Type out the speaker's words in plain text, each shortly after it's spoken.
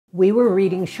We were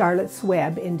reading Charlotte's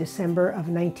Web in December of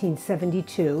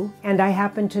 1972, and I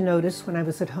happened to notice when I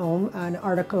was at home an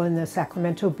article in the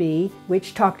Sacramento Bee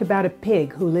which talked about a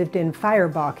pig who lived in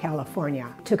Firebaugh,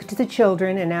 California. I took it to the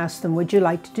children and asked them, would you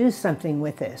like to do something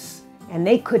with this? And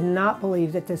they could not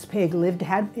believe that this pig lived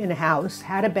in a house,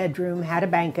 had a bedroom, had a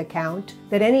bank account,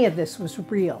 that any of this was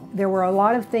real. There were a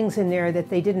lot of things in there that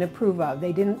they didn't approve of.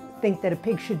 They didn't think that a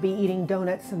pig should be eating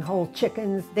donuts and whole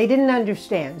chickens. They didn't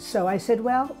understand. So I said,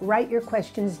 well, write your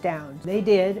questions down. They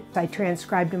did. I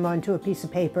transcribed them onto a piece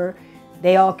of paper.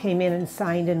 They all came in and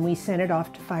signed, and we sent it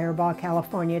off to Firebaugh,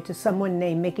 California to someone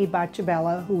named Mickey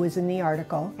Bacciabella, who was in the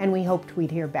article, and we hoped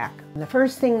we'd hear back. And the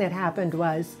first thing that happened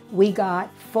was we got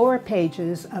 4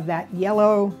 pages of that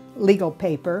yellow legal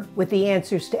paper with the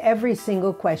answers to every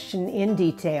single question in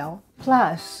detail,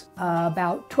 plus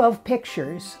about 12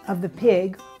 pictures of the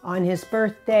pig on his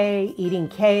birthday, eating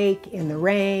cake, in the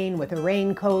rain, with a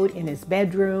raincoat, in his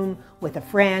bedroom, with a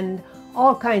friend,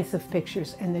 all kinds of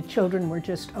pictures, and the children were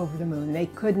just over the moon. They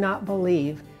could not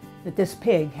believe that this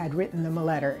pig had written them a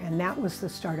letter, and that was the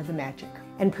start of the magic.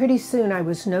 And pretty soon I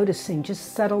was noticing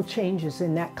just subtle changes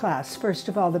in that class. First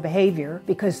of all, the behavior,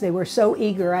 because they were so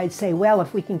eager. I'd say, well,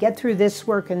 if we can get through this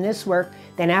work and this work,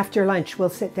 then after lunch we'll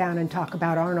sit down and talk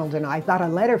about Arnold and I've got a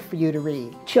letter for you to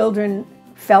read. Children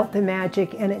felt the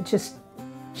magic, and it just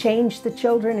changed the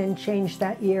children and changed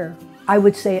that year. I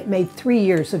would say it made 3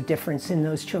 years of difference in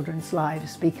those children's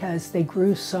lives because they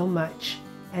grew so much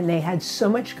and they had so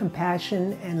much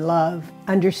compassion and love,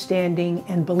 understanding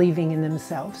and believing in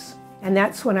themselves. And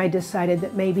that's when I decided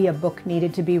that maybe a book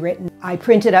needed to be written. I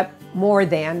printed up more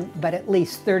than, but at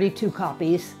least 32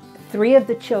 copies. 3 of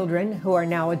the children, who are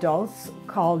now adults,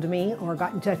 called me or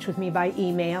got in touch with me by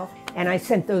email, and I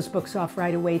sent those books off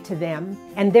right away to them.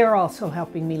 And they're also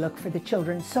helping me look for the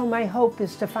children. So my hope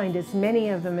is to find as many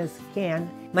of them as I can.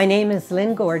 My name is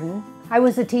Lynn Gordon. I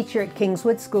was a teacher at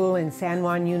Kingswood School in San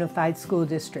Juan Unified School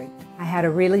District. I had a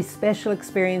really special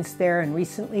experience there, and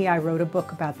recently I wrote a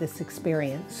book about this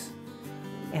experience.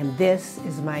 And this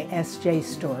is my SJ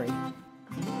story.